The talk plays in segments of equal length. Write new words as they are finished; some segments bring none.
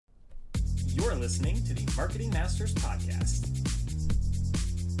You're listening to the Marketing Masters Podcast.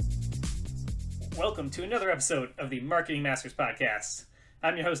 Welcome to another episode of the Marketing Masters Podcast.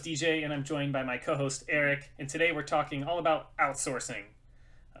 I'm your host, DJ, and I'm joined by my co-host, Eric, and today we're talking all about outsourcing.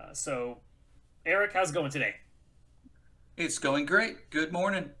 So, Eric, how's it going today? It's going great. Good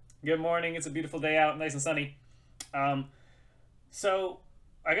morning. Good morning. It's a beautiful day out, nice and sunny. So,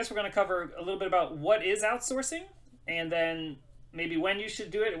 I guess we're going to cover a little bit about what is outsourcing, and then maybe when you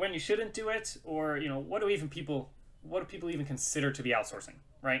should do it, when you shouldn't do it, or what do people even consider to be outsourcing,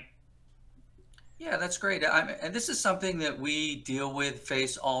 right? Yeah, that's great. And this is something that we deal with,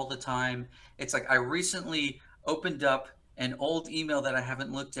 face all the time. It's like I recently opened up an old email that I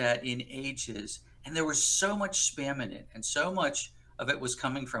haven't looked at in ages, and there was so much spam in it, and so much of it was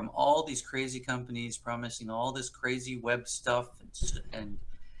coming from all these crazy companies promising all this crazy web stuff and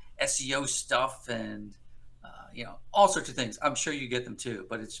SEO stuff and all sorts of things. I'm sure you get them too,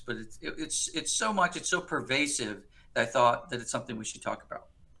 but it's so much, it's so pervasive that I thought that it's something we should talk about.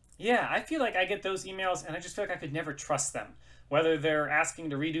 Yeah, I feel like I get those emails and I just feel like I could never trust them. Whether they're asking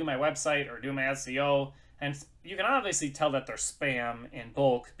to redo my website or do my SEO, and you can obviously tell that they're spam in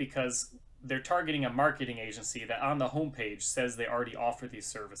bulk because they're targeting a marketing agency that on the homepage says they already offer these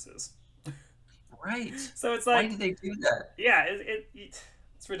services. Right. So it's Why like, do they do that? yeah,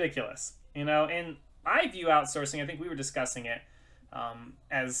 it's ridiculous, And I view outsourcing. I think we were discussing it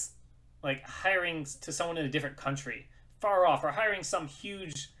as like hiring to someone in a different country, far off, or hiring some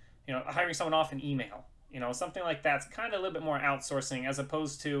huge, hiring someone off an email. Something like that's kind of a little bit more outsourcing as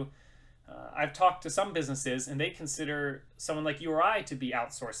opposed to. I've talked to some businesses and they consider someone like you or I to be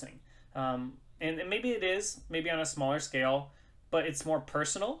outsourcing, and maybe it is, maybe on a smaller scale, but it's more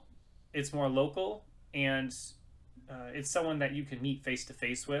personal, it's more local, and it's someone that you can meet face to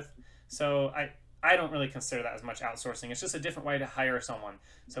face with. So I don't really consider that as much outsourcing. It's just a different way to hire someone.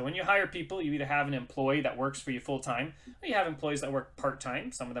 So when you hire people, you either have an employee that works for you full time, or you have employees that work part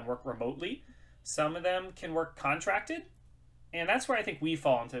time. Some of them work remotely. Some of them can work contracted. And that's where I think we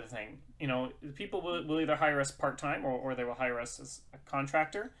fall into the thing. People will either hire us part time or they will hire us as a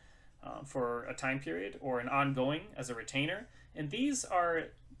contractor for a time period or an ongoing as a retainer. And these are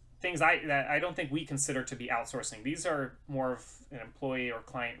things that I don't think we consider to be outsourcing. These are more of an employee or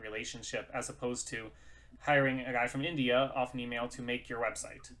client relationship as opposed to hiring a guy from India off an email to make your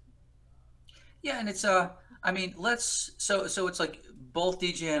website. Yeah, and it's I mean, so it's like both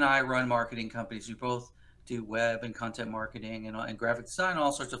DJ and I run marketing companies. We both do web and content marketing and graphic design,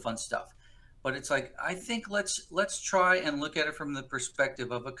 all sorts of fun stuff. But it's like I think let's try and look at it from the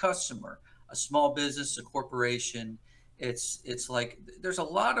perspective of a customer, a small business, a corporation. It's like there's a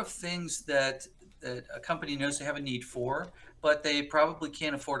lot of things that a company knows they have a need for, but they probably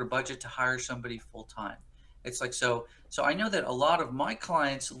can't afford a budget to hire somebody full time. It's like so I know that a lot of my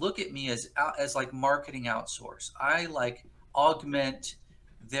clients look at me as like marketing outsource. I like augment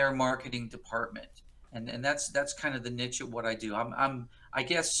their marketing department. And that's kind of the niche of what I do. I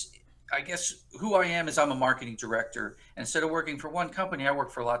guess who I am is I'm a marketing director. And instead of working for one company, I work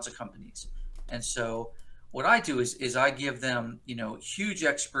for lots of companies. And so what I do is I give them, huge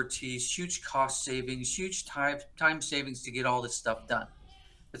expertise, huge cost savings, huge time savings to get all this stuff done.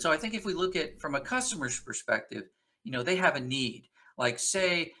 But so I think if we look at from a customer's perspective, they have a need. Like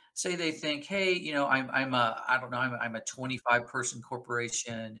say they think, hey, I'm a I don't know, I'm a 25 person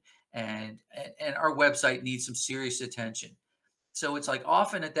corporation and our website needs some serious attention. So it's like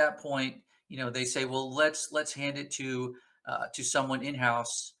often at that point, they say, well, let's hand it to someone in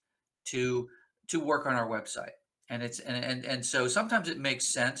house to work on our website. And so sometimes it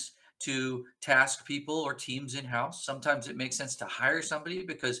makes sense to task people or teams in house. Sometimes it makes sense to hire somebody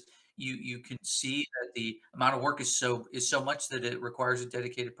because you can see that the amount of work is so much that it requires a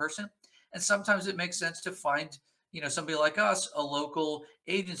dedicated person. And sometimes it makes sense to find somebody like us, a local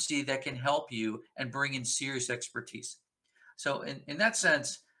agency that can help you and bring in serious expertise. So in that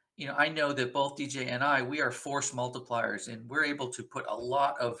sense, I know that both DJ and I, we are force multipliers and we're able to put a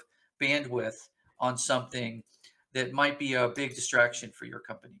lot of bandwidth on something that might be a big distraction for your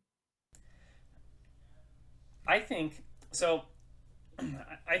company. I think so.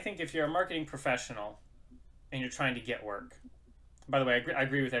 I think if you're a marketing professional and you're trying to get work, by the way, I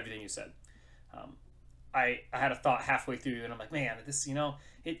agree with everything you said. Um, I had a thought halfway through, and I'm like, man,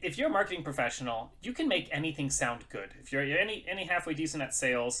 if you're a marketing professional, you can make anything sound good. If you're any halfway decent at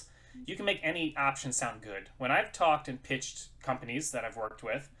sales, you can make any option sound good. When I've talked and pitched companies that I've worked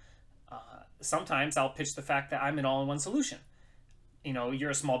with, sometimes I'll pitch the fact that I'm an all-in-one solution. You're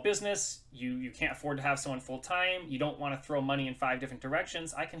a small business, you can't afford to have someone full time, you don't want to throw money in five different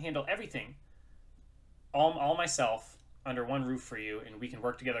directions. I can handle everything all myself under one roof for you, and we can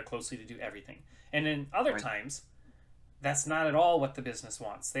work together closely to do everything. And in other Right. times, that's not at all what the business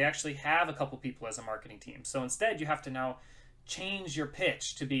wants. They actually have a couple people as a marketing team. So instead, you have to now change your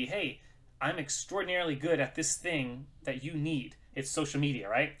pitch to be, hey, I'm extraordinarily good at this thing that you need. It's social media,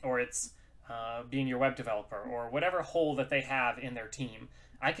 right? Or it's being your web developer, or whatever hole that they have in their team.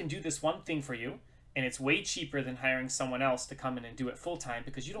 I can do this one thing for you, and it's way cheaper than hiring someone else to come in and do it full time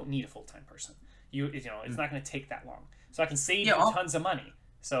because you don't need a full time person. You know, it's Mm. not going to take that long. So I can save Yeah. you tons of money.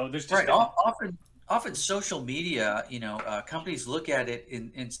 So there's just Right. different. Often social media, companies look at it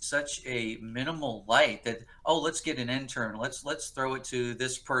in such a minimal light that, oh, let's get an intern. Let's throw it to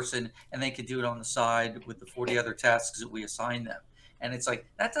this person and they can do it on the side with the 40 other tasks that we assign them. And it's like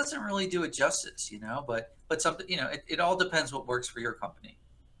that doesn't really do it justice, but something, it all depends what works for your company.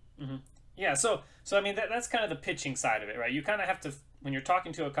 Hmm. Yeah, so I mean that's kind of the pitching side of it, right? You kind of have to, when you're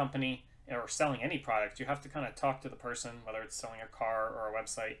talking to a company or selling any product, you have to kind of talk to the person, whether it's selling a car or a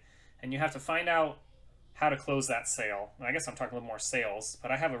website, and you have to find out how to close that sale. And I guess I'm talking a little more sales,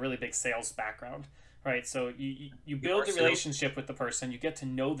 but I have a really big sales background, right? So you You are build a sales. relationship with the person, you get to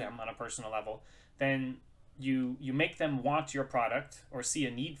know them on a personal level, then you make them want your product or see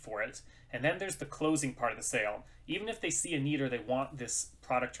a need for it, and then there's the closing part of the sale. Even if they see a need or they want this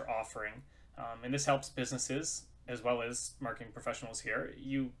product you're offering, and this helps businesses as well as marketing professionals here.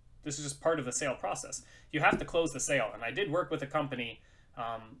 This is just part of the sale process. You have to close the sale, and I did work with a company.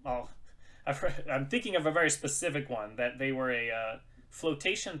 Well, I'm thinking of a very specific one that they were a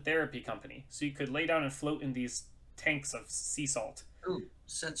flotation therapy company. So you could lay down and float in these tanks of sea salt. Ooh,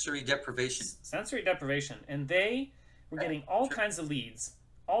 sensory deprivation. Sensory deprivation. And they were Yeah, getting all sure. kinds of leads,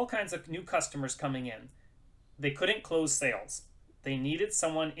 all kinds of new customers coming in. They couldn't close sales. They needed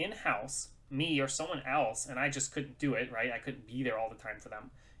someone in house, me or someone else, and I just couldn't do it, right? I couldn't be there all the time for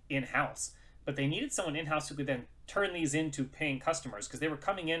them in house. But they needed someone in house who could then turn these into paying customers because they were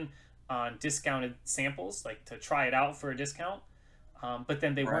coming in on discounted samples, like to try it out for a discount. But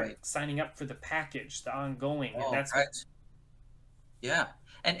then they weren't Right. signing up for the package, the ongoing, and Oh, that's what. right. Yeah,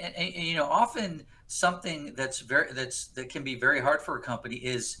 and often something that can be very hard for a company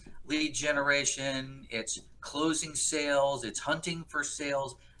is lead generation. It's closing sales. It's hunting for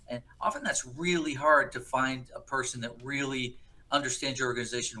sales, and often that's really hard to find a person that really understands your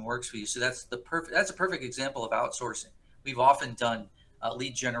organization and works for you. So that's a perfect example of outsourcing. We've often done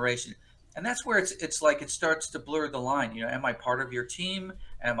lead generation, and that's where it's like it starts to blur the line. Am I part of your team?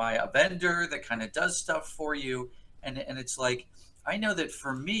 Am I a vendor that kind of does stuff for you? And it's like I know that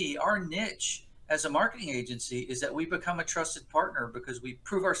for me, our niche as a marketing agency is that we become a trusted partner because we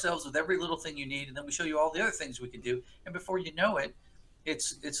prove ourselves with every little thing you need, and then we show you all the other things we can do. And before you know it,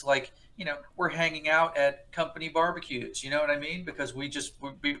 it's like we're hanging out at company barbecues. You know what I mean? Because we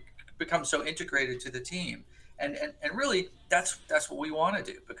become so integrated to the team, and really that's what we want to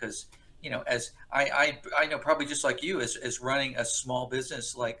do because as I know probably just like you as running a small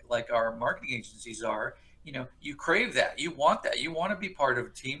business like our marketing agencies are, you crave that. You want that. You want to be part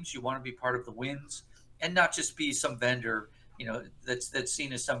of teams. You want to be part of the wins, and not just be some vendor, that's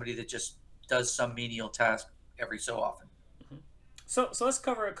seen as somebody that just does some menial task every so often. So let's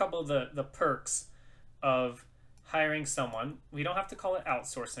cover a couple of the perks of hiring someone. We don't have to call it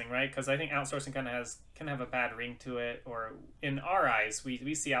outsourcing, right? Because I think outsourcing kind of has can have a bad ring to it, or in our eyes,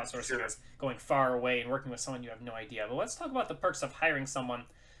 we see outsourcing Sure. as going far away and working with someone you have no idea. But let's talk about the perks of hiring someone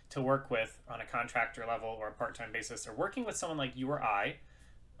to work with on a contractor level or a part-time basis, or working with someone like you or I.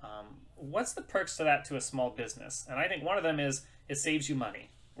 What's the perks to that to a small business? And I think one of them is it saves you money.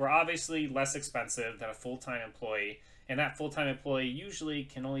 We're obviously less expensive than a full-time employee, and that full-time employee usually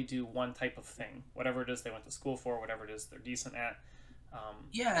can only do one type of thing, whatever it is they went to school for, whatever it is they're decent at.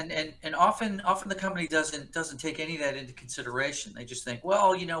 Yeah, and often the company doesn't take any of that into consideration. They just think,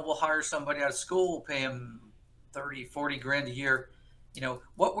 well, we'll hire somebody out of school, we'll pay them 30, 40 grand a year.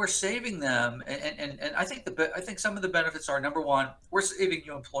 What we're saving them, and I think some of the benefits are, number one, we're saving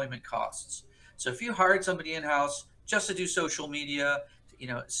you employment costs. So if you hired somebody in house just to do social media,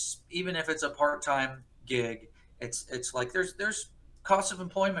 even if it's a part time gig, it's like there's cost of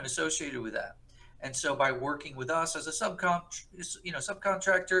employment associated with that. And so by working with us as a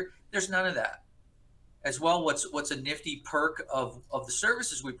subcontractor, there's none of that. As well, what's a nifty perk of the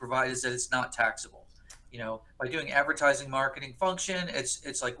services we provide is that it's not taxable. By doing advertising marketing function,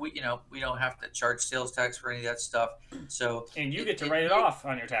 it's like we don't have to charge sales tax for any of that stuff. So and you it, get to it write it you, off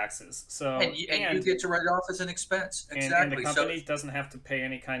on your taxes. So and you get to write it off as an expense. and the Exactly. So company doesn't have to pay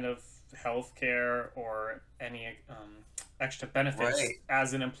any kind of health care or any extra benefits right.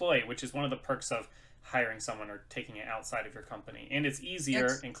 as an employee, which is one of the perks of hiring someone or taking it outside of your company. And it's easier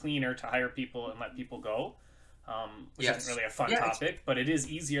It's and cleaner to hire people and let people go. which isn't Yes. really a fun Yeah. It's topic, but it is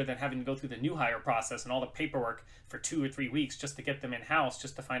easier than having to go through the new hire process and all the paperwork for 2 or 3 weeks just to get them in house,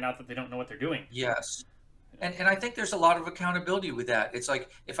 just to find out that they don't know what they're doing. yes. And I think there's a lot of accountability with that. It's like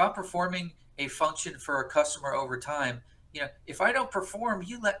if I'm performing a function for a customer over time, if I don't perform,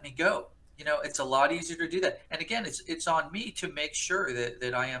 you let me go. It's a lot easier to do that. And again, it's on me to make sure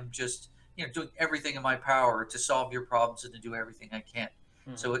that I am just doing everything in my power to solve your problems and to do everything I can.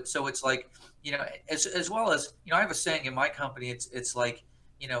 Mm-hmm. So it's like as well as I have a saying in my company. It's like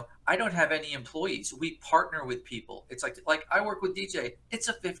I don't have any employees. We partner with people. It's like I work with DJ. It's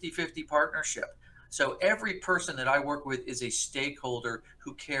a 50-50 partnership. So every person that I work with is a stakeholder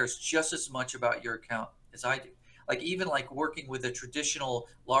who cares just as much about your account as I do. Like even like working with a traditional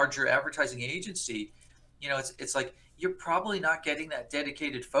larger advertising agency, it's like you're probably not getting that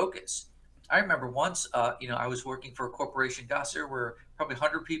dedicated focus. I remember once, I was working for a corporation. Gosh, there were probably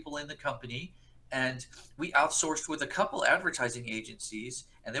 100 people in the company, and we outsourced with a couple advertising agencies,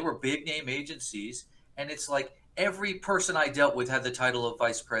 and they were big name agencies. And it's like every person I dealt with had the title of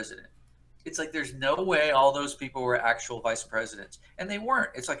vice president. It's like there's no way all those people were actual vice presidents, and they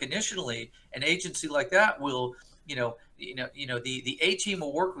weren't. It's like initially an agency like that will, the A team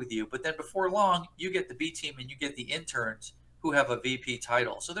will work with you, but then before long you get the B team and you get the interns who have a VP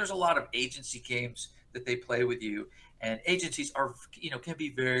title. So there's a lot of agency games that they play with you, and agencies are can be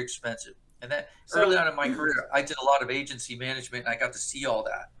very expensive. And that early So on in my career, I did a lot of agency management, and I got to see all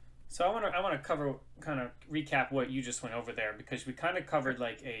that. So I want to cover, kind of recap what you just went over there, because we kind of covered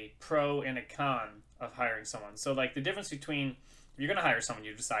like a pro and a con of hiring someone. So like the difference between, if you're going to hire someone,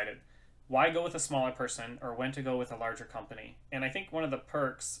 you've decided why go with a smaller person or when to go with a larger company. And I think one of the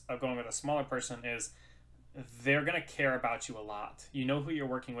perks of going with a smaller person is they're going to care about you a lot. You know who you're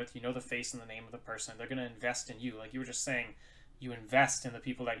working with, you know the face and the name of the person. They're going to invest in you. Like you were just saying, you invest in the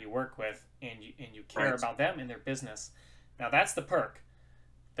people that you work with, and you care Right. about them and their business. Now that's the perk.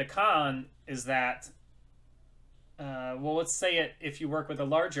 The con is that, well, let's say it, if you work with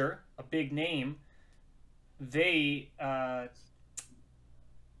a big name, they, I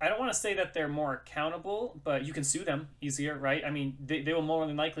don't want to say that they're more accountable, but you can sue them easier, right? I mean, they will more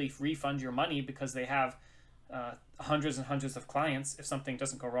than likely refund your money because they have hundreds and hundreds of clients. If something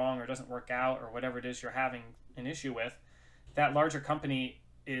doesn't go wrong or doesn't work out or whatever it is you're having an issue with, that larger company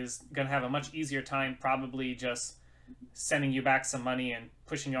is going to have a much easier time probably just sending you back some money and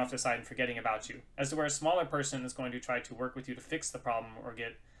pushing you off the side and forgetting about you. As to where a smaller person is going to try to work with you to fix the problem or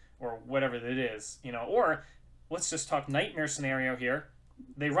get, or whatever it is, or let's just talk nightmare scenario here.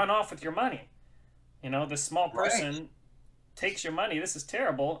 They run off with your money. The small Right. person takes your money. This is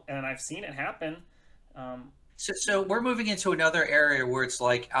terrible, and I've seen it happen. Um, So we're moving into another area where it's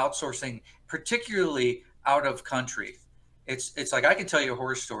like outsourcing, particularly out of country. It's like I can tell you a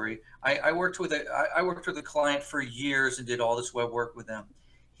horror story. I worked with a client for years and did all this web work with them.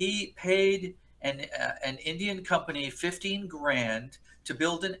 He paid an Indian company 15 grand to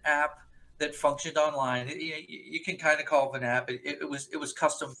build an app that functioned online. You can kind of call it an app. It was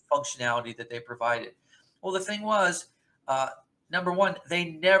custom functionality that they provided. Well, the thing was, uh, number one, they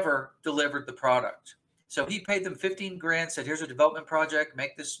never delivered the product. So he paid them 15 grand, said, here's a development project,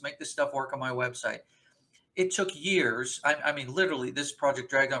 make this stuff work on my website. It took years. I mean, literally, this project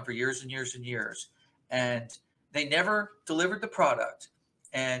dragged on for years and years and years. And they never delivered the product.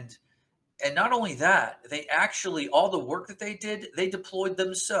 And and not only that, they actually all the work that they did, they deployed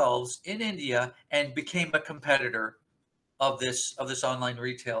themselves in India and became a competitor of this online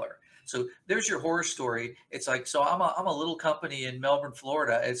retailer. So there's your horror story. It's like, so I'm a little company in Melbourne,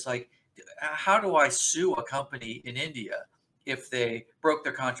 Florida. It's like, how do I sue a company in India if they broke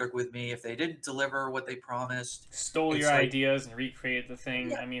their contract with me, if they didn't deliver what they promised? Stole your It's like, ideas and recreated the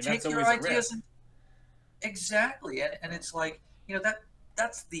thing. yeah, I mean, that's take your always a ideas risk. and exactly. And it's like,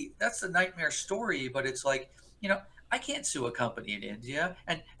 that's the nightmare story, but it's like, I can't sue a company in India.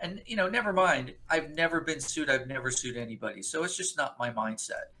 And never mind, I've never been sued, I've never sued anybody. So it's just not my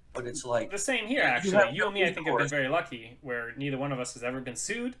mindset. But it's like The same here, you have actually. You and me, no I think, have been recourse. very lucky where neither one of us has ever been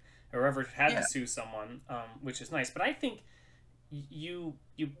sued or ever had to Yeah. sue someone, which is nice. But I think you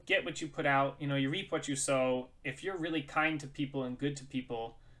get what you put out. You reap what you sow. If you're really kind to people and good to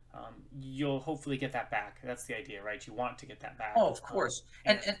people, you'll hopefully get that back. That's the idea, right? You want to get that back. Oh, of course.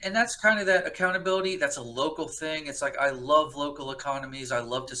 And, And and and that's kind of that accountability. That's a local thing. It's like I love local economies. I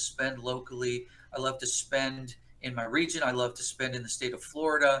love to spend locally. I love to spend in my region. I love to spend in the state of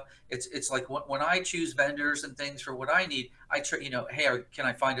Florida. It's like when I choose vendors and things for what I need, I try, hey, can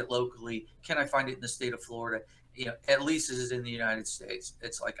I find it locally? Can I find it in the state of Florida? At least it is in the United States.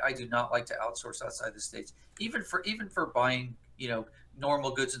 It's like I do not like to outsource outside the states, even for buying,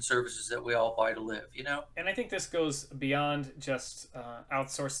 normal goods and services that we all buy to live, you know? And I think this goes beyond just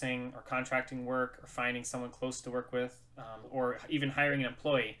outsourcing or contracting work or finding someone close to work with, or even hiring an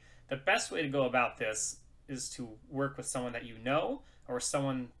employee. The best way to go about this is to work with someone that you know, or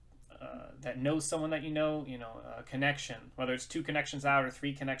someone that knows someone that you know, a connection, whether it's two connections out or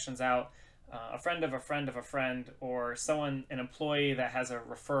three connections out, a friend of a friend of a friend, or someone, an employee that has a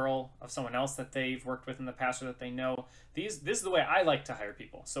referral of someone else that they've worked with in the past or that they know. This is the way I like to hire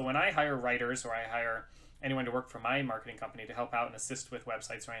people. So when I hire writers or I hire anyone to work for my marketing company to help out and assist with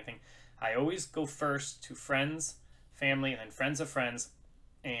websites or anything, I always go first to friends, family, and then friends of friends,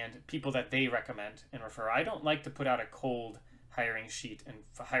 and people that they recommend and refer. I don't like to put out a cold hiring sheet and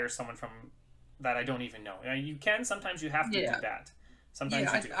hire someone from that I don't even know. You can, sometimes you have to do Yeah. that. Sometimes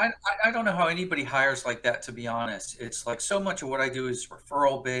Yeah, you do. I don't know how anybody hires like that, to be honest. It's like so much of what I do is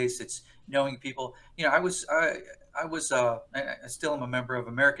referral based. It's knowing people. You know, I still am a member of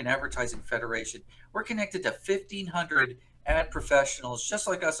American Advertising Federation. We're connected to 1,500 ad professionals just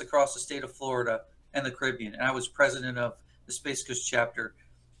like us across the state of Florida and the Caribbean. And I was president of the Space Coast chapter,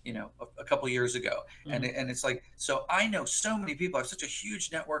 a couple years ago. And Hmm. it's like, so I know so many people. I have such a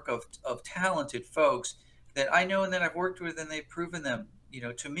huge network of talented folks that I know and that I've worked with, and they've proven them,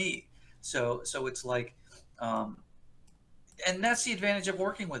 to me. So it's like, um, and that's the advantage of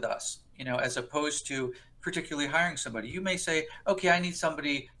working with us, as opposed to particularly hiring somebody. You may say, okay, I need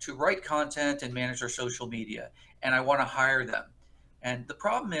somebody to write content and manage our social media, and I want to hire them. And the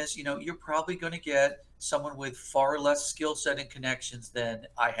problem is, you're probably going to get someone with far less skill set and connections than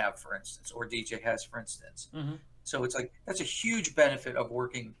I have, for instance, or DJ has, for instance. Hmm. So it's like that's a huge benefit of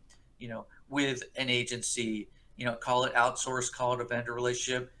working, with an agency. Call it outsource, call it a vendor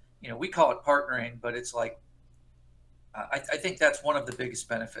relationship. We call it partnering, but it's like I think that's one of the biggest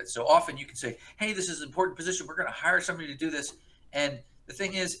benefits. So often you can say, "Hey, this is an important position. We're going to hire somebody to do this," and the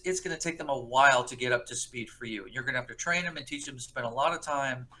thing is, it's going to take them a while to get up to speed for you. You're going to have to train them and teach them to spend a lot of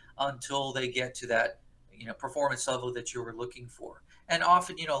time until they get to that, performance level that you were looking for. And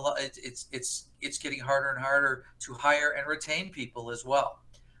often, it's getting harder and harder to hire and retain people as well.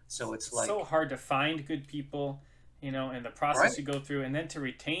 So it's It's so like, hard to find good people, and the right, process you go through, and then to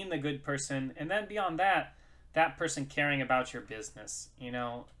retain the good person, and then beyond that, that person caring about your business.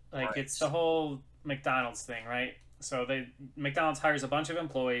 Like it's the right, whole McDonald's thing, right? So McDonald's hires a bunch of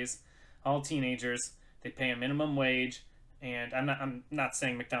employees, all teenagers. They pay a minimum wage, and I'm not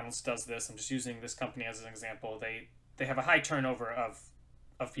saying McDonald's does this. I'm just using this company as an example. They have a high turnover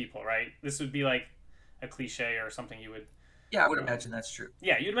of people, right? This would be like a cliche or something you would yeah, I would um, imagine that's true.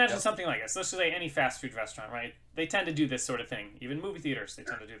 yeah, you'd imagine Yep. something like this. Let's just say any fast food restaurant, right? They tend to do this sort of thing. Even movie theaters, they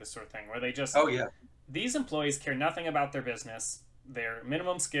tend to do this sort of thing where they just, Oh yeah. these employees care nothing about their business, their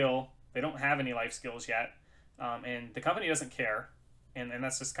minimum skill, they don't have any life skills yet, and the company doesn't care. And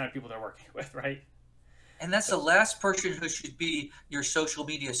that's just kind of people they're working with, right? And that's So, the last person who should be your social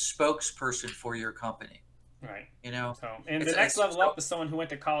media spokesperson for your company. right. You know, So, and the it's next it's level so up is someone who went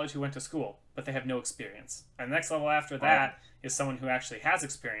to college, who went to school, but they have no experience. And the next level after right. that is someone who actually has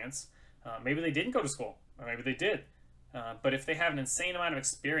experience. Maybe they didn't go to school, or maybe they did. But if they have an insane amount of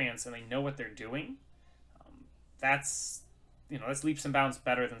experience and they know what they're doing, that's that's leaps and bounds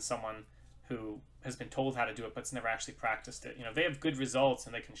better than someone who has been told how to do it but's never actually practiced it. If they have good results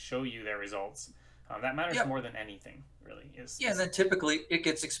and they can show you their results, that matters Yep. more than anything. Really, is Yeah, and is then typically it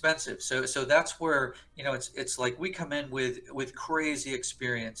gets expensive. So that's where, it's like we come in with crazy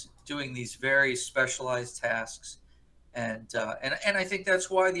experience doing these very specialized tasks. And I think that's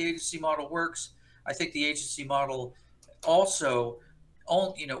why the agency model works. I think the agency model also,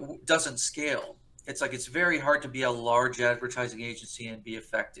 doesn't scale. It's like it's very hard to be a large advertising agency and be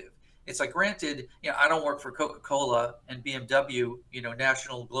effective. It's like, granted, I don't work for Coca-Cola and BMW,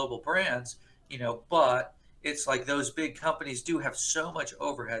 national global brands, but it's like those big companies do have so much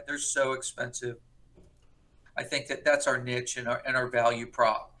overhead. They're so expensive. I think that that's our niche and our value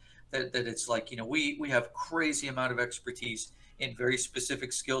prop. That it's like, we have crazy amount of expertise in very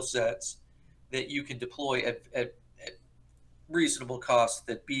specific skill sets that you can deploy at reasonable cost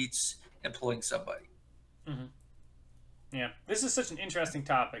that beats employing somebody. mm-hmm. Yeah, this is such an interesting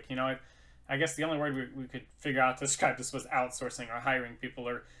topic. I guess the only word we could figure out to describe this was outsourcing or hiring people,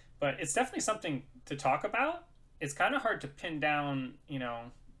 but it's definitely something to talk about. It's kind of hard to pin down,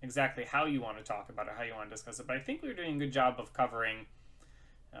 exactly how you want to talk about it, how you want to discuss it. But I think we're doing a good job of covering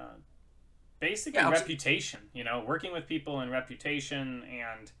uh, basically Yeah, reputation. Working with people and reputation,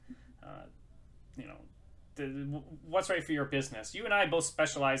 and uh, you know, what's right for your business. You and I both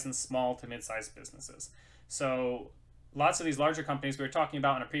specialize in small to mid-sized businesses, so lots of these larger companies we were talking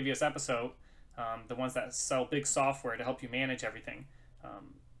about in a previous episode, the ones that sell big software to help you manage everything.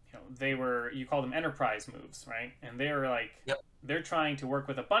 You call them enterprise moves, right? And they're like, Yep. they're trying to work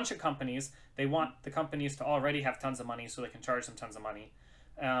with a bunch of companies. They want the companies to already have tons of money so they can charge them tons of money.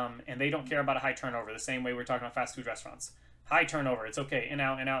 And they don't care about a high turnover, the same way we're talking about fast food restaurants. High turnover, it's okay, in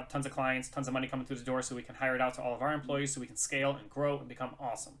out, tons of clients, tons of money coming through the door so we can hire it out to all of our employees so we can scale and grow and become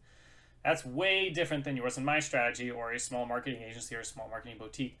awesome. That's way different than yours and my strategy, or a small marketing agency or a small marketing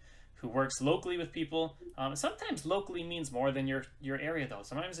boutique who works locally with people. Sometimes locally means more than your area, though.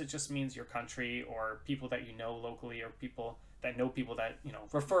 Sometimes it just means your country or people that you know locally or people that know people that,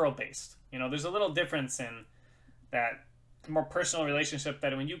 referral based. There's a little difference in that more personal relationship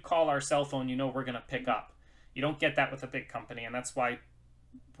that when you call our cell phone, we're going to pick up. You don't get that with a big company, and that's why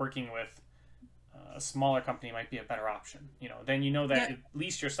working with a smaller company might be a better option. Then that Yeah. at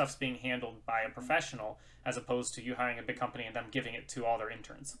least your stuff's being handled by a professional as opposed to you hiring a big company and them giving it to all their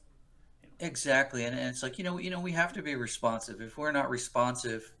interns. Exactly, and it's like we have to be responsive. If we're not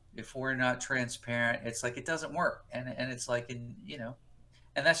responsive, if we're not transparent, it's like it doesn't work. And it's like and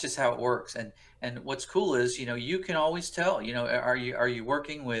that's just how it works. And what's cool is you can always tell. Are you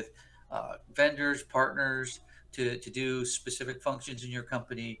working with vendors, partners to do specific functions in your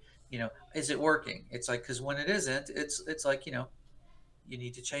company? Is it working? It's like because when it isn't, it's like you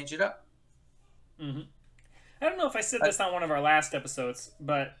need to change it up. Mm-hmm. I don't know if I said this on one of our last episodes,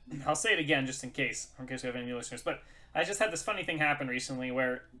 but I'll say it again just in case we have any new listeners. But I just had this funny thing happen recently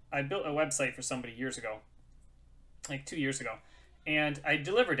where I built a website for somebody years ago, like 2 years ago, and I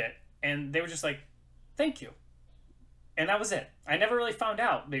delivered it, and they were just like, "Thank you," and that was it. I never really found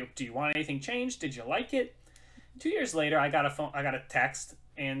out. Do you want anything changed? Did you like it? 2 years later, I got a text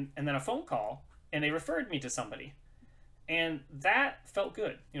and then a phone call, and they referred me to somebody, and that felt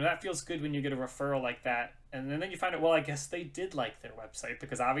good. That feels good when you get a referral like that, and then you find out, well, I guess they did like their website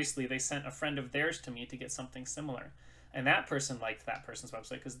because obviously they sent a friend of theirs to me to get something similar, and that person liked that person's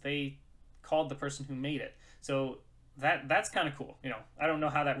website because they called the person who made it. So that's kind of cool. I don't know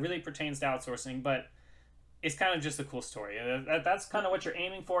how that really pertains to outsourcing, but it's kind of just a cool story. That's kind of what you're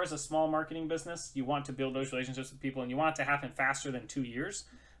aiming for as a small marketing business. You want to build those relationships with people, and you want it to happen faster than 2 years.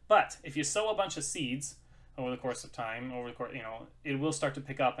 But if you sow a bunch of seeds over the course of time, it will start to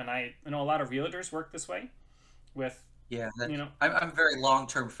pick up. And I know a lot of realtors work this way. With Yeah, you know, I'm very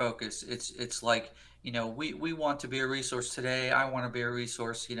long-term focused. It's like, we want to be a resource today. I want to be a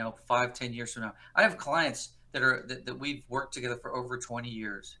resource, 5, 10 years from now. I have clients that we've worked together for over 20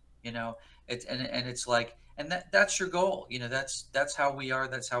 years, and it's like, and that's your goal. That's how we are.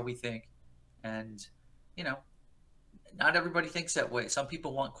 That's how we think. And, you know, not everybody thinks that way. Some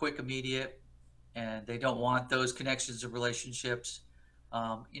people want quick, immediate, and they don't want those connections and relationships.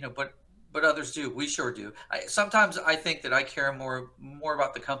 But others do. We sure do. Sometimes I think that I care more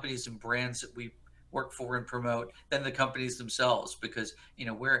about the companies and brands that we work for and promote than the companies themselves, because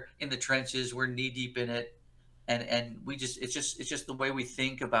we're in the trenches, we're knee deep in it, and we just it's just the way we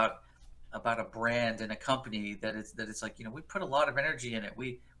think about a brand and a company that it's like we put a lot of energy in it.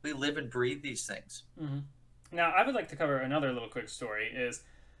 We live and breathe these things. mm-hmm. Now I would like to cover another little quick story. Is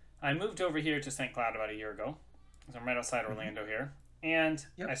I moved over here to St. Cloud about a year ago. So I'm right outside Hmm. Orlando here, and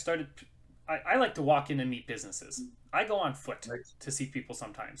I Yep. started. I like to walk in and meet businesses. I go on foot Right. to see people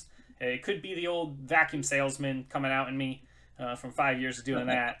sometimes. It could be the old vacuum salesman coming out in me from 5 years of doing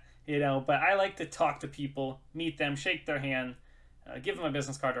that, But I like to talk to people, meet them, shake their hand, give them a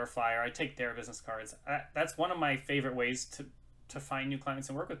business card or a flyer. I take their business cards. That's one of my favorite ways to find new clients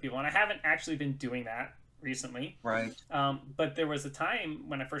and work with people. And I haven't actually been doing that recently, Right. but there was a time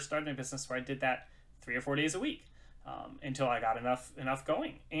when I first started my business where I did that 3 or 4 days a week until I got enough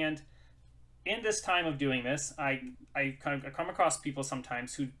going. And in this time of doing this, I kind of come across people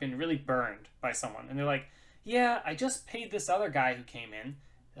sometimes who've been really burned by someone, and they're like, "Yeah, I just paid this other guy who came in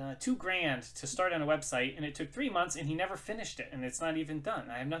 $2,000 to start on a website, and it took 3 months, and he never finished it, and it's not even done.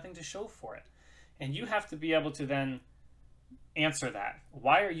 I have nothing to show for it." And you have to be able to then answer that.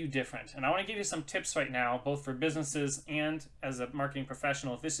 Why are you different? And I want to give you some tips right now, both for businesses and as a marketing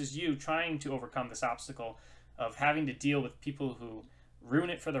professional. If this is you trying to overcome this obstacle of having to deal with people who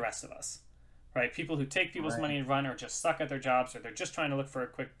ruin it for the rest of us, right? People who take people's Right. money and run, or just suck at their jobs, or they're just trying to look for a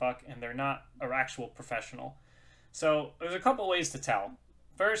quick buck and they're not an actual professional. So there's a couple ways to tell.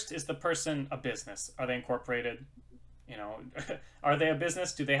 First, is the person a business? Are they incorporated? You know, are they a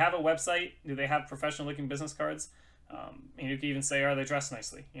business? Do they have a website? Do they have professional looking business cards? And you can even say, are they dressed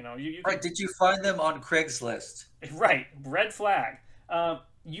nicely? You Right. can, Did you find them on Craigslist? right, red flag.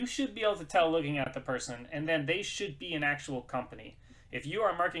 You should be able to tell looking at the person, and then they should be an actual company. If you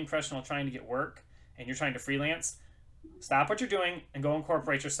are a marketing professional trying to get work and you're trying to freelance, Stop what you're doing and go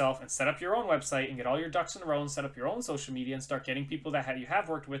incorporate yourself and set up your own website and get all your ducks in a row and set up your own social media and start getting people that you have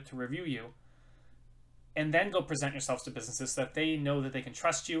worked with to review you, and then go present yourselves to businesses so that they know that they can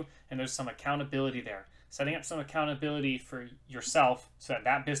trust you and there's some accountability there. Setting up some accountability for yourself so that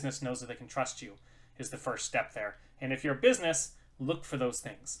that business knows that they can trust you is the first step there. And if you're a business, look for those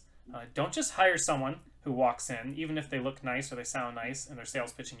things. Don't just hire someone who walks in, even if they look nice or they sound nice and they're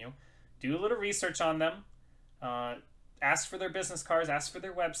sales pitching you. Do a little research on them. Uh, Ask for their business cards, ask for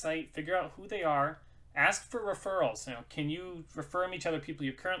their website, figure out who they are, ask for referrals. Can you refer me to other people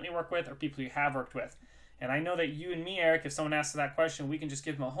you currently work with or people you have worked with? And I know that you and me, Eric, if someone asks that question, we can just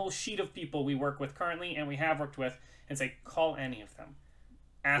give them a whole sheet of people we work with currently and we have worked with and say, call any of them.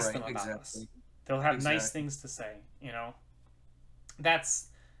 Ask them Right, about us. exactly. They'll have nice Exactly. things to say. That's,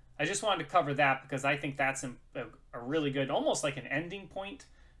 I just wanted to cover that because I think that's a really good, almost like an ending point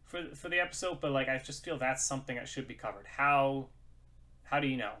for the episode. But like, I just feel that's something that should be covered. How do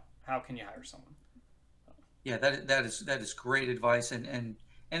you know? How can you hire someone? Yeah, that is great advice, and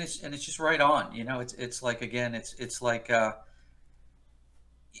it's just right on. It's like, again, it's like, I'm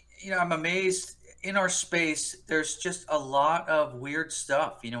amazed in our space. There's just a lot of weird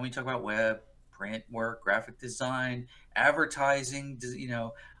stuff. When you talk about web, print work, graphic design, advertising,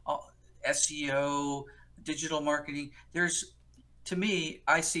 SEO, digital marketing. To me,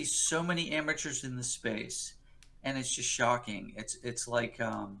 I see so many amateurs in the space, and it's just shocking. It's like,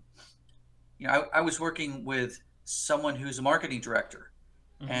 I was working with someone who's a marketing director,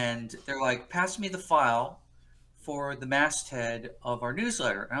 Mm-hmm. and they're like, pass me the file for the masthead of our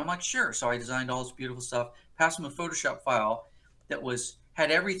newsletter. And I'm like, sure. So I designed all this beautiful stuff, passed them a Photoshop file that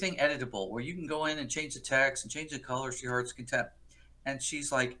had everything editable, where you can go in and change the text and change the colors to your heart's content. And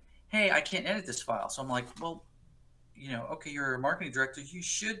she's like, hey, I can't edit this file. So I'm like, well, okay, you're a marketing director. You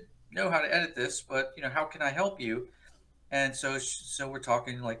should know how to edit this, but how can I help you? And so we're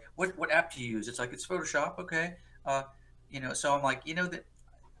talking like, what app do you use? It's like, it's Photoshop. Okay. Uh, so I'm like, that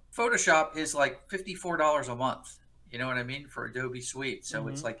Photoshop is like $54 a month. You know what I mean? For Adobe Suite. So Mm-hmm.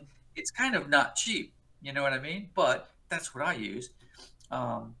 it's like, it's kind of not cheap. You know what I mean? But that's what I use.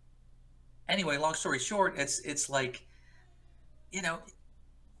 Um, anyway, long story short, it's like, you know,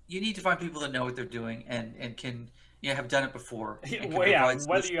 you need to find people that know what they're doing, and can, have done it before and can Well, yeah, provide whether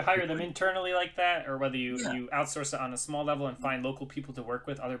solutions you hire them quickly. internally like that or whether Yeah. you outsource it on a small level and find local people to work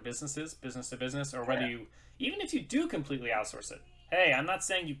with other businesses, business to business, or whether Yeah. you, even if you do completely outsource it. Hey, I'm not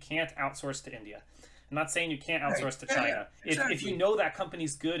saying you can't outsource to India. I'm not saying you can't Right. outsource to Yeah. Yeah. China. If you Exactly. know that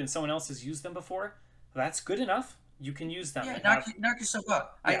company's good and someone else has used them before, that's good enough. You can use them Yeah, and have, knock yourself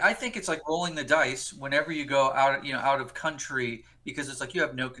out. yeah, I think it's like rolling the dice whenever you go out, out of country, because it's like you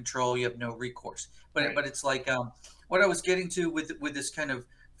have no control, you have no recourse. right. But it's like, what I was getting to with this kind of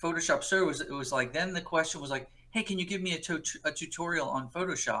Photoshop service, it was like, then the question was like, hey, can you give me a tutorial on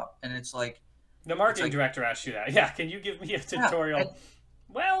Photoshop? And The it's marketing like, director asked you that. Yeah, can you give me a yeah, tutorial?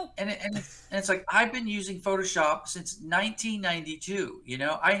 Well, and it's like, I've been using Photoshop since 1992.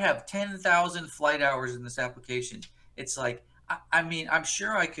 I have 10,000 flight hours in this application. It's like, I mean, I'm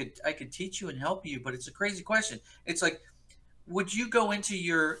sure I could teach you and help you, but it's a crazy question. It's like, would you go into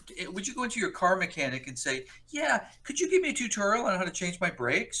your car mechanic and say, yeah, could you give me a tutorial on how to change my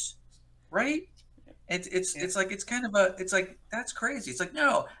brakes? Right? yeah, It's like, it's kind of it's like, that's crazy. It's like,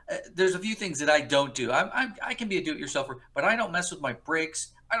 no, there's a few things that I don't do. I can be a do-it-yourselfer, but I don't mess with my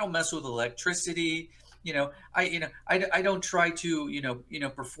brakes. I don't mess with electricity. I don't try to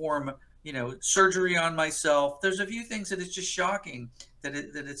perform surgery on myself. There's a few things that it's just shocking that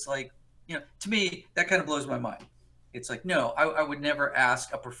it's like, to me, that kind of blows my mind. It's like, no, I would never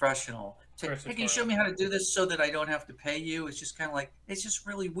ask a professional to, for a hey, can you show tutorial. me how to do this so that I don't have to pay you? It's just kind of like, it's just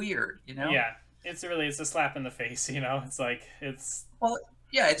really weird. Yeah, it's a slap in the face. It's like it's Well,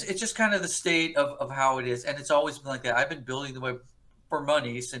 yeah, it's just kind of the state of how it is, and it's always been like that. I've been building the web for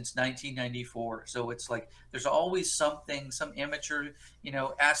money since 1994, so it's like there's always something, some amateur,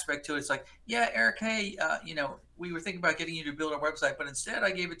 aspect to it. It's like, yeah, Eric, hey, we were thinking about getting you to build our website, but instead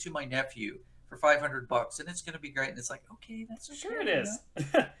I gave it to my nephew for $500, and it's going to be great. And it's like, okay, that's sure it okay. is.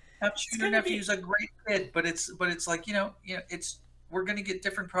 I'm It's sure your gonna be nephew's a great kid, but it's like, it's we're going to get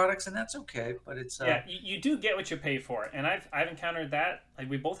different products, and that's okay. But it's yeah. You do get what you pay for, and I've encountered that like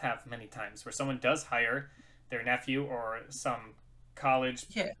we both have many times where someone does hire their nephew or some college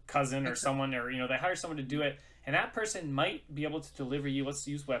yeah, cousin or it's someone or they hire someone to do it, and that person might be able to deliver you. Let's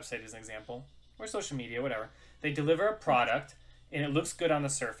use website as an example or social media, whatever. They deliver a product and it looks good on the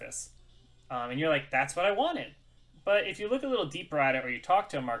surface, and you're like, that's what I wanted. But if you look a little deeper at it, or you talk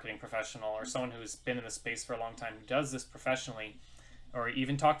to a marketing professional or someone who's been in the space for a long time who does this professionally, or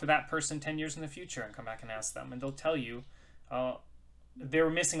even talk to that person 10 years in the future and come back and ask them, and they'll tell you uh, they were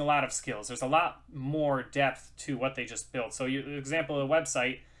missing a lot of skills. There's a lot more depth to what they just built. So, example, a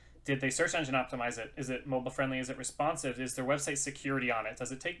website. Did they search engine optimize it? Is it mobile friendly? Is it responsive? Is their website security on it?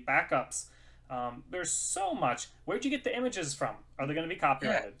 Does it take backups? There's so much. Where'd you get the images from? Are they going to be Yeah.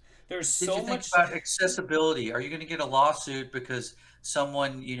 copyrighted? There's Did you so think much. about accessibility? Are you going to get a lawsuit because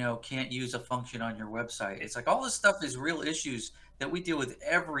someone, can't use a function on your website? It's like all this stuff is real issues that we deal with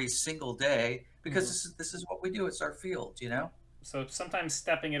every single day because Mhm. this is what we do. It's our field. So sometimes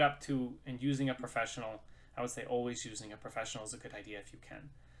stepping it up to and using a professional, I would say always using a professional is a good idea if you can.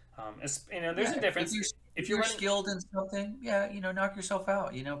 There's Yeah, a if difference you're if if you're you're running. skilled in something, yeah, knock yourself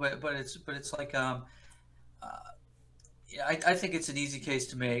out. But it's like uh, yeah, I think it's an easy case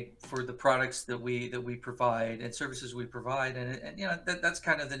to make for the products that we provide and services we provide, and that's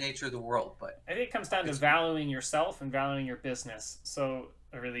kind of the nature of the world. But I think it comes down to it's valuing yourself and valuing your business. So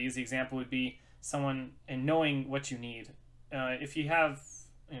a really easy example would be someone and knowing what you need. If you have,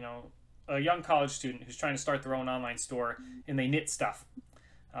 you know, a young college student who's trying to start their own online store and they knit stuff,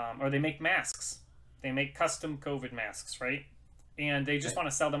 or they make masks, they make custom COVID masks, right? And they just okay, want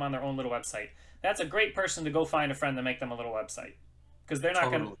to sell them on their own little website. That's a great person to go find a friend to make them a little website because they're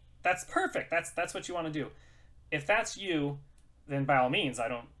not gonna. totally. That's perfect. That's what you want to do. If that's you, then by all means, I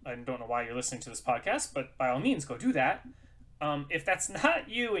don't know why you're listening to this podcast, but by all means, go do that. If that's not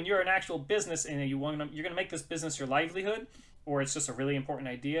you and you're an actual business and you're going to make this business your livelihood, or it's just a really important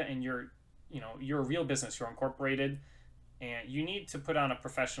idea and you're a real business, you're incorporated, and you need to put on a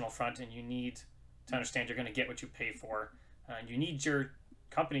professional front, and you need to understand you're going to get what you pay for, and you need your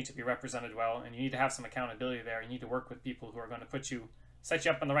company to be represented well, and you need to have some accountability there. You need to work with people who are going to set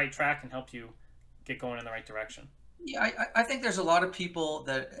you up on the right track and help you get going in the right direction. Yeah, I think there's a lot of people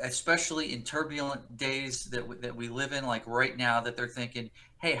that, especially in turbulent days that we live in, like right now, that they're thinking,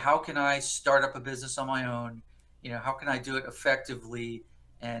 "Hey, how can I start up a business on my own? How can I do it effectively?"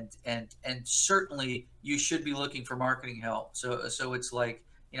 And certainly, you should be looking for marketing help. So it's like,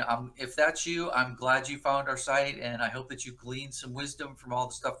 if that's you, I'm glad you found our site, and I hope that you glean some wisdom from all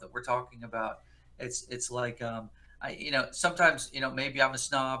the stuff that we're talking about. It's like, sometimes, maybe I'm a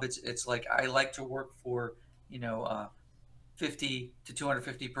snob. It's like I like to work for, you know, uh, 50 to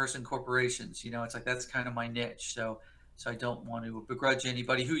 250 person corporations. It's like that's kind of my niche. So I don't want to begrudge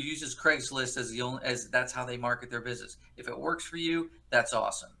anybody who uses Craigslist as that's how they market their business. If it works for you, that's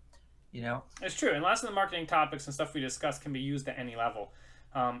awesome. You know? It's true, and lots of the marketing topics and stuff we discuss can be used at any level,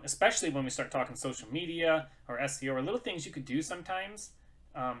 especially when we start talking social media or SEO or little things you could do sometimes.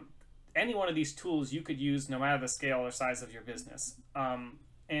 Um, any one of these tools you could use no matter the scale or size of your business.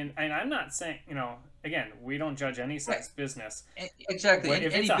 And I'm not saying, again, we don't judge any Yeah, size business. exactly. If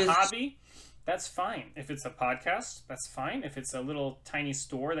it's Any a business. hobby, that's fine. If it's a podcast, that's fine. If it's a little tiny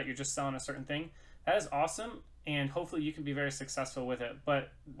store that you're just selling a certain thing, that is awesome. And hopefully you can be very successful with it.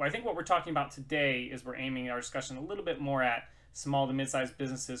 But I think what we're talking about today is we're aiming our discussion a little bit more at small to mid-sized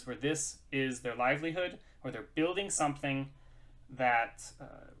businesses where this is their livelihood, or they're building something that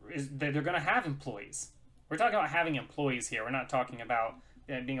that they're going to have employees. We're talking about having employees here. We're not talking about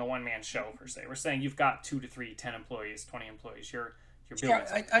being a one-man show per se. We're saying you've got 2 to 3, 10 employees, 20 employees. You're Sure, building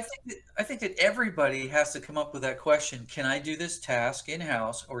something. I think that everybody has to come up with that question. Can I do this task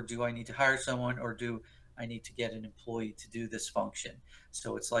in-house, or do I need to hire someone, or do I need to get an employee to do this function?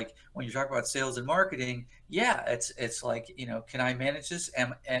 So it's like when you talk about sales and marketing, yeah, it's like, can I manage this?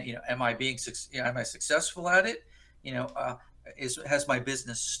 Am I am I successful at it? You know, uh, has my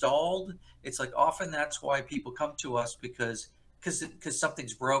business stalled? It's like often that's why people come to us because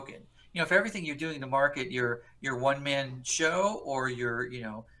something's broken. If everything you're doing to market your one man show, or your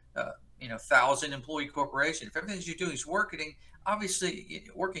thousand employee corporation, if everything you're doing is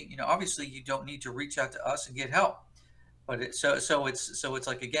obviously you don't need to reach out to us and get help. But it's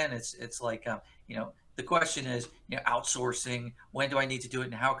like, again, it's like, the question is, outsourcing. When do I need to do it,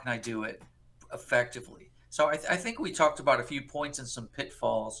 and how can I do it effectively? So I think we talked about a few points and some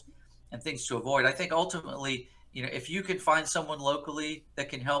pitfalls and things to avoid. I think ultimately, if you can find someone locally that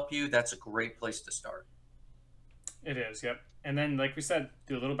can help you, that's a great place to start. It is, yep. And then, like we said,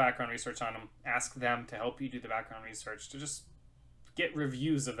 do a little background research on them. Ask them to help you do the background research to just get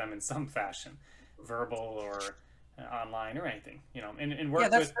reviews of them in some fashion, verbal or online or anything. And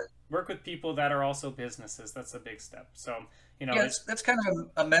Yeah, work with people that are also businesses. That's a big step. So yeah, it's that's kind of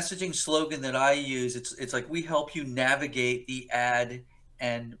a messaging slogan that I use. It's like we help you navigate the ad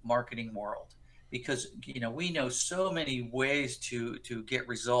and marketing world, because we know so many ways to get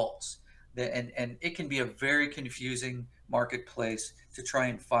results, and it can be a very confusing marketplace to try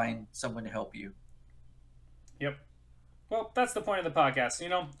and find someone to help you. yep. Well, that's the point of the podcast.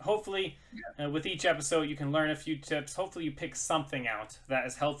 Hopefully, with each episode, you can learn a few tips. Hopefully, you pick something out that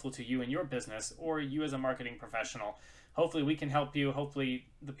is helpful to you in your business or you as a marketing professional. Hopefully, we can help you. Hopefully,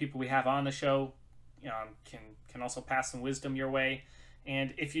 the people we have on the show can also pass some wisdom your way.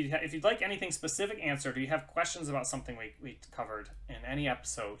 And if you'd like anything specific answered, or you have questions about something we covered in any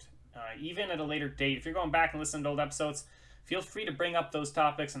episode, even at a later date, if you're going back and listening to old episodes, feel free to bring up those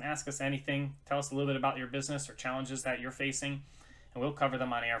topics and ask us anything. Tell us a little bit about your business or challenges that you're facing, and we'll cover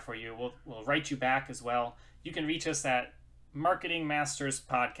them on air for you. We'll write you back as well. You can reach us at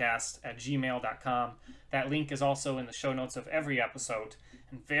marketingmasterspodcast@gmail.com. That link is also in the show notes of every episode.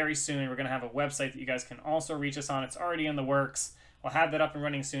 And very soon, we're going to have a website that you guys can also reach us on. It's already in the works. We'll have that up and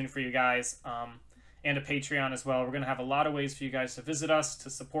running soon for you guys, and a Patreon as well. We're going to have a lot of ways for you guys to visit us, to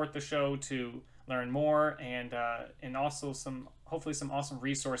support the show, to learn more, and also hopefully some awesome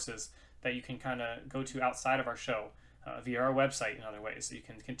resources that you can kind of go to outside of our show via our website in other ways, so you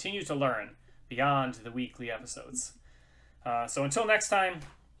can continue to learn beyond the weekly episodes. So until next time,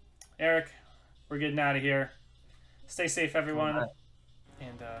 Eric, we're getting out of here. Stay safe, everyone, All right.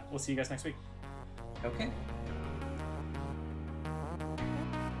 and we'll see you guys next week. Okay.